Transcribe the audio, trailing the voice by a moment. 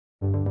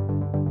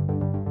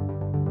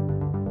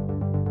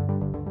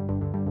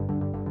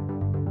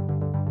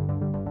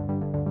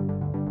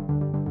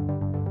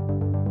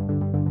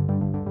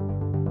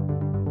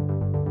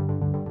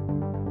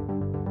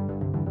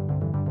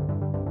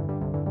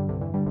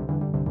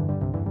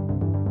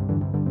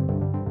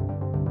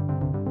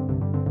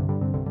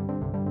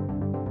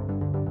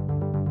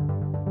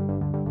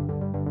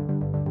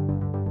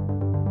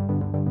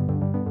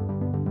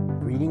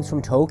Greetings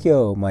from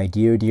Tokyo, my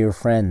dear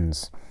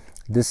friends.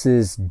 This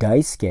is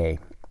Daisuke,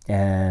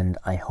 and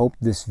I hope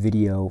this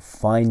video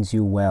finds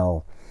you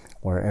well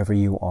wherever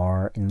you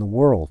are in the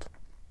world.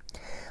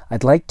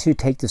 I'd like to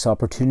take this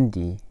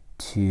opportunity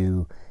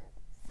to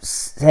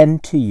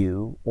send to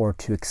you, or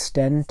to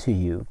extend to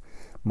you,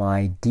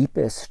 my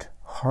deepest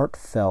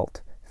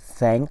heartfelt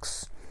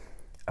thanks,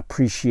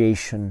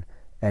 appreciation,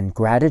 and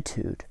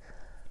gratitude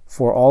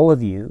for all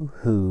of you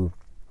who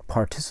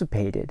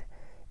participated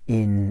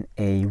in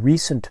a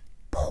recent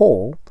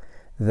poll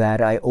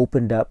that I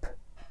opened up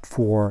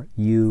for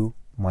you,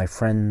 my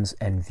friends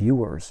and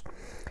viewers.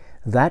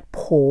 That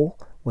poll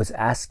was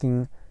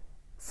asking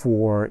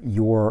for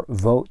your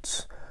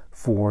votes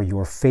for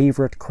your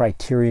favorite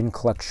Criterion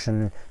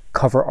Collection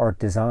cover art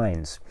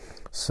designs.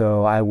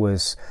 So I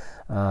was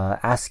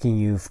asking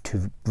you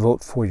to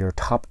vote for your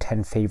top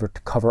 10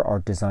 favorite cover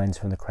art designs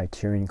from the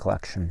Criterion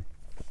Collection.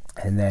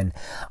 And then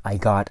I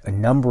got a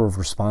number of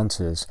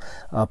responses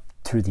up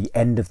through the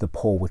end of the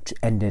poll, which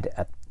ended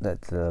at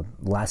the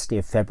last day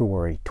of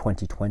February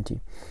 2020.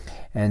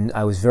 And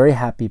I was very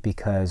happy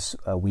because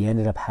we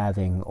ended up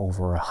having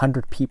over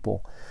 100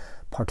 people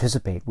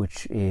participate,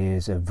 which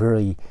is a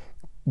very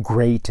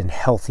great and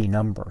healthy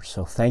number.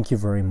 So thank you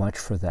very much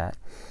for that.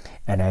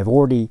 And I've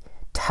already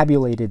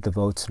tabulated the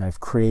votes, and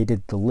I've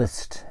created the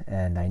list,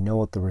 and I know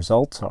what the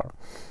results are.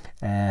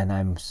 And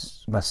I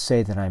must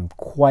say that I'm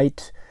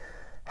quite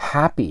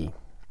happy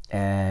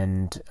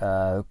and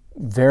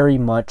very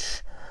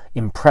much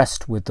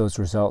impressed with those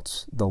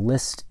results. The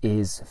list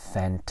is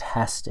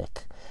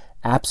fantastic,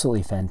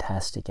 absolutely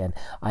fantastic, and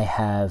I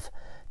have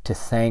to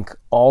thank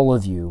all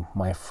of you,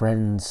 my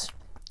friends,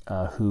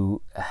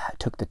 who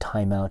took the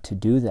time out to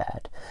do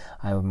that.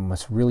 I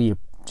must really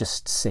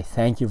just say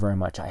thank you very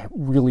much. I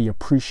really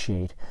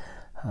appreciate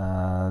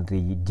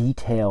the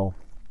detail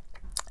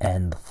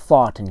and the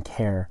thought and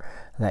care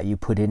that you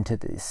put into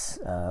this.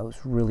 It was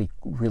really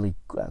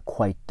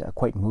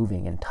quite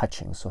moving and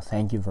touching, so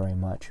thank you very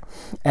much.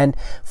 And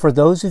for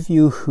those of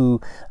you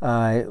who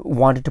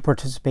wanted to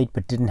participate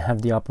but didn't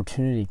have the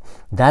opportunity,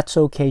 that's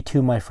okay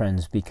too, my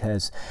friends,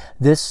 because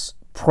this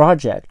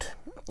project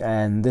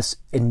and this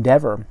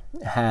endeavor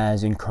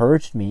has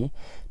encouraged me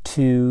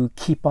to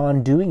keep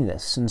on doing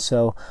this. And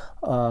so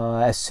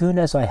as soon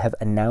as I have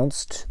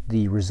announced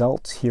the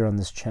results here on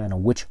this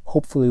channel, which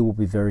hopefully will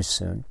be very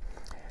soon,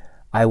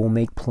 I will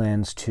make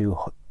plans to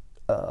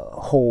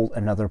hold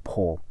another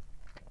poll.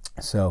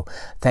 So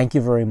thank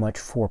you very much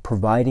for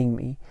providing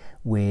me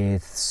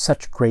with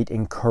such great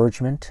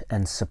encouragement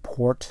and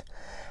support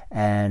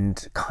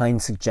and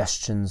kind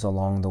suggestions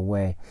along the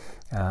way.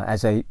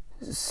 As I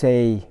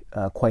say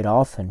quite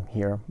often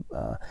here,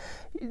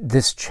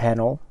 this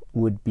channel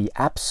would be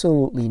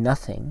absolutely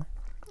nothing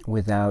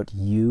without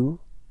you,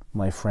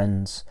 my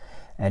friends,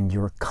 and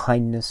your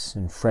kindness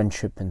and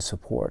friendship and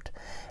support.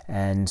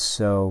 And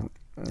so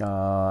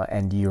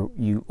and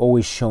you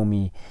always show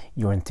me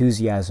your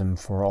enthusiasm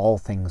for all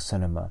things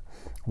cinema,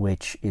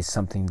 which is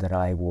something that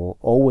I will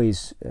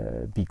always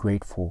be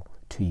grateful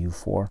to you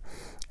for.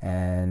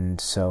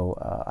 And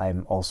so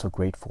I'm also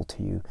grateful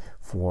to you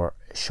for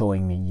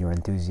showing me your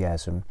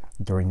enthusiasm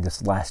during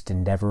this last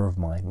endeavor of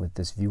mine with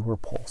this viewer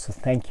poll. So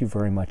thank you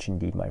very much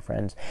indeed, my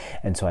friends.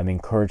 And so I'm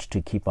encouraged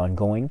to keep on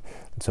going.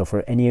 And so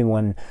for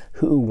anyone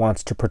who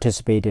wants to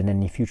participate in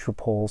any future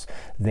polls,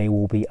 they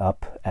will be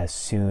up as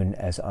soon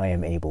as I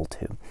am able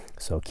to.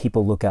 So keep a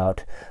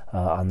lookout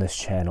on this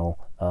channel,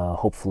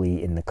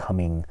 hopefully in the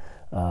coming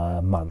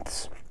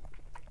months.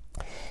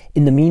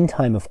 In the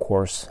meantime, of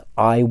course,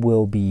 I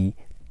will be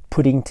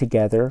putting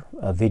together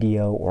a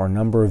video or a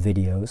number of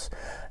videos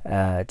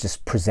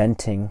just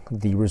presenting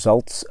the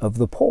results of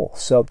the poll.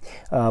 So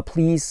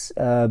please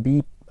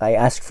I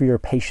ask for your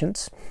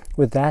patience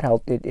with that.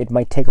 It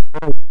might take a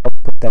while to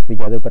put that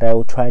together, but I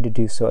will try to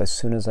do so as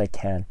soon as I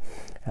can,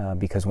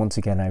 because once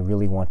again, I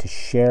really want to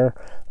share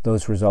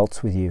those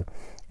results with you.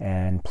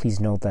 And please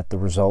note that the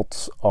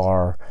results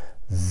are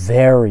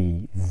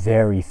very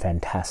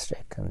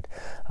fantastic, and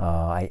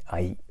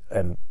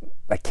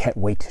I can't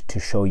wait to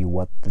show you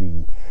what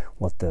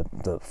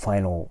the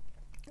final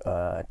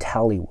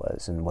tally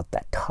was, and what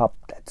that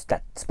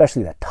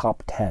especially that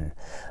top 10,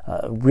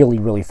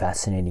 really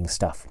fascinating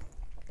stuff.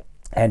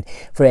 And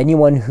for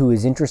anyone who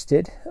is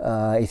interested,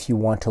 if you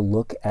want to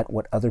look at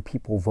what other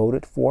people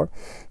voted for,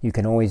 you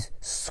can always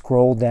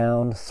scroll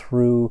down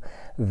through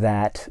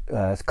that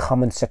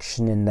comment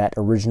section in that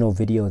original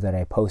video that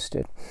I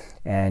posted,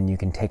 and you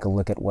can take a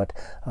look at what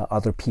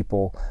other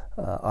people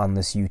on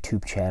this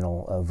YouTube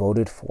channel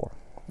voted for.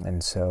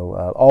 And so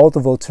all the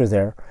votes are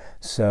there.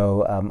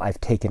 So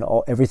I've taken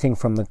everything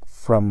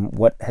from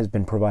what has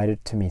been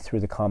provided to me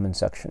through the comment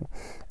section.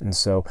 And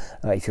so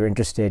if you're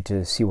interested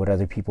to see what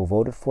other people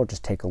voted for,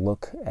 just take a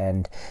look,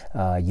 and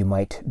you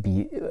might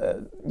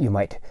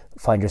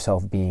find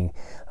yourself being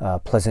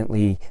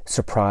pleasantly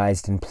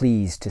surprised and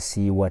pleased to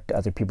see what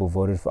other people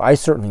voted for. I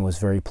certainly was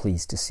very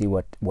pleased to see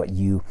what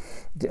you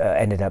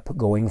ended up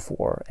going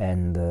for,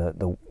 and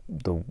the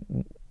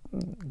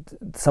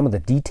some of the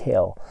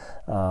detail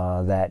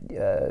that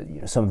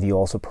some of you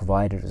also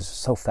provided is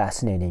so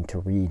fascinating to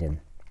read,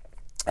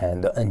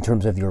 and in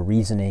terms of your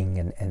reasoning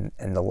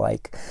and the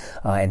like,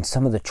 and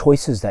some of the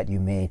choices that you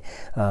made,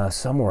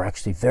 some were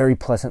actually very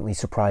pleasantly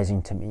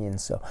surprising to me,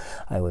 and so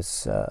I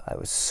was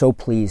so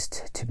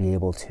pleased to be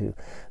able to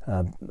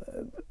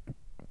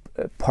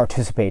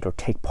participate or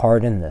take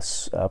part in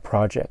this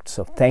project.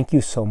 So thank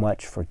you so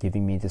much for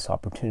giving me this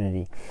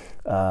opportunity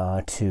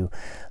to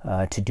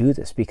do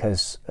this,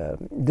 because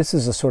this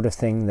is the sort of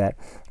thing that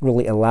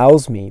really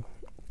allows me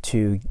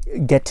to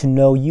get to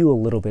know you a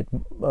little bit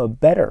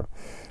better,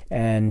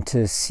 and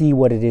to see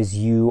what it is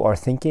you are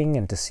thinking,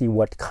 and to see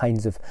what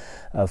kinds of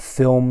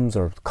films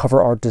or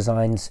cover art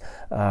designs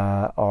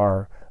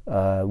are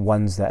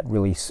ones that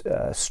really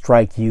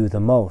strike you the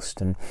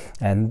most,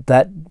 and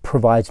that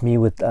provides me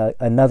with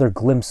another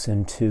glimpse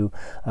into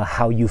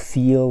how you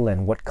feel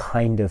and what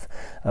kind of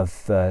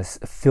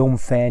film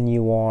fan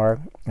you are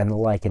and the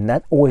like, and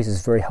that always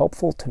is very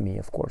helpful to me,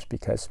 of course,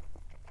 because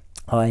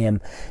I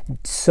am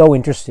so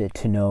interested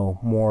to know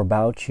more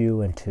about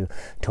you, and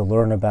to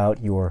learn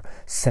about your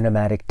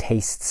cinematic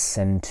tastes,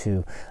 and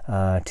to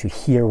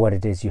hear what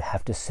it is you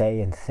have to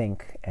say and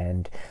think,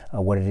 and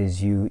what it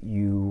is you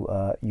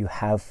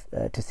have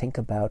to think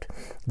about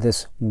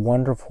this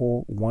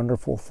wonderful,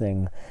 wonderful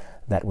thing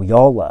that we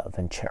all love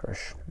and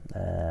cherish,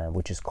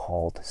 which is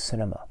called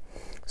cinema.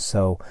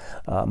 So,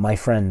 my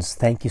friends,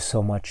 thank you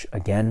so much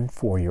again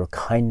for your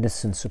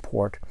kindness and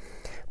support.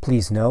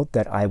 Please note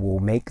that I will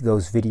make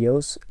those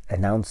videos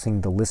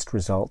announcing the list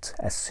results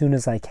as soon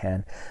as I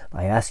can.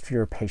 I ask for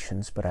your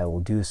patience, but I will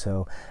do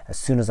so as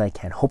soon as I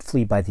can,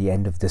 hopefully by the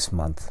end of this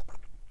month.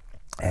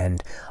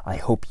 And I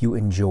hope you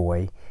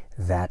enjoy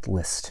that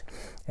list.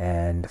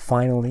 And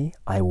finally,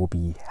 I will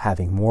be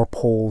having more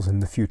polls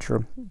in the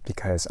future,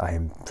 because I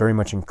am very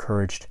much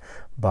encouraged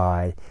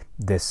by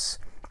this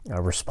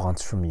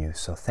response from you.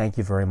 So thank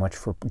you very much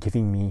for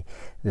giving me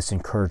this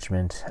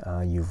encouragement.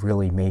 You've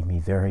really made me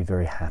very,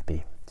 very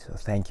happy. So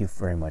thank you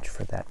very much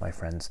for that, my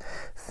friends.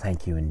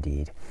 Thank you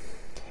indeed.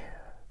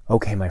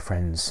 Okay, my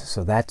friends,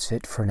 so that's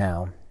it for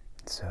now.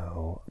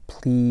 So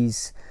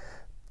please,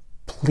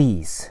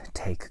 please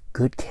take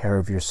good care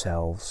of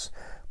yourselves.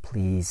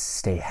 Please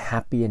stay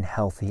happy and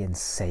healthy and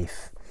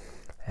safe.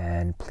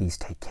 And please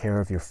take care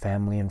of your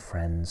family and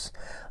friends.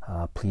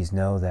 Please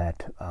know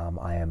that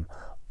I am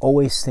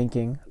always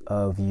thinking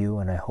of you,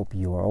 and I hope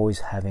you are always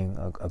having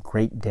a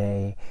great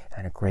day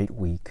and a great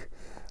week,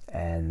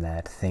 and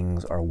that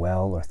things are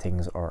well, or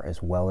things are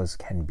as well as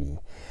can be.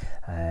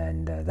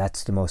 And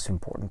that's the most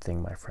important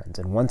thing, my friends.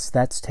 And once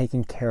that's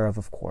taken care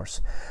of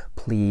course,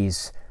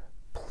 please,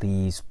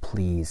 please,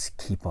 please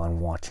keep on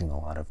watching a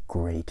lot of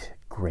great,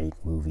 great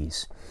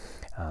movies.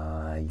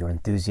 Your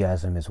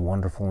enthusiasm is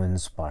wonderful and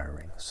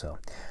inspiring. So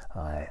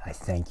I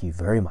thank you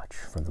very much.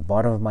 From the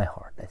bottom of my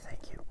heart, I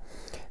thank you.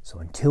 So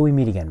until we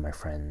meet again, my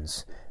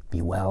friends,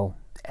 be well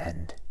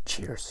and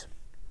cheers.